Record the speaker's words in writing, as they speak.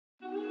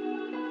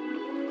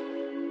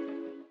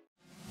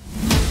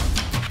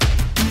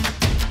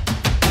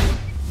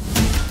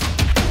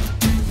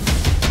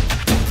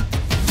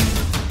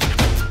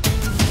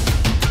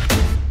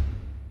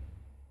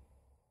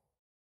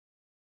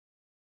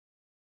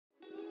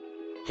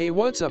Hey,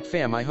 what's up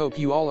fam, I hope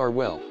you all are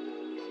well.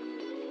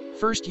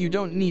 First, you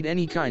don't need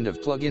any kind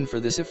of plugin for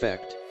this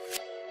effect.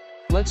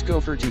 Let's go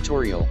for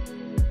tutorial.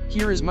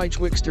 Here is my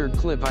Twixtor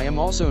clip. I am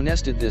also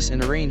nested this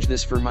and arranged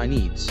this for my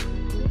needs.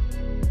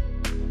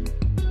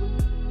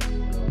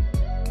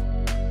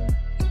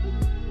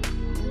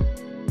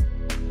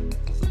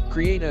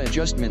 Create a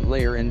adjustment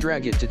layer and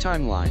drag it to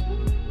timeline.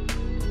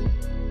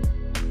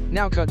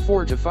 Now cut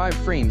 4 to 5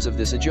 frames of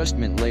this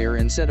adjustment layer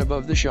and set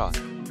above the shot.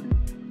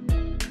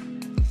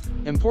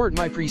 Import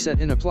my preset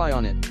and apply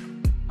on it.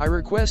 I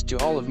request to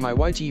all of my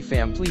YT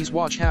fam, please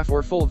watch half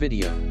or full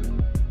video.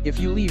 If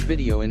you leave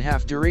video in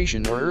half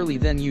duration or early,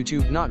 then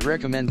YouTube not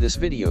recommend this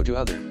video to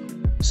other.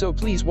 So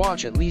please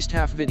watch at least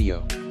half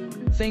video.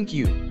 Thank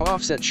you.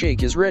 Offset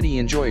shake is ready,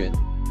 enjoy it.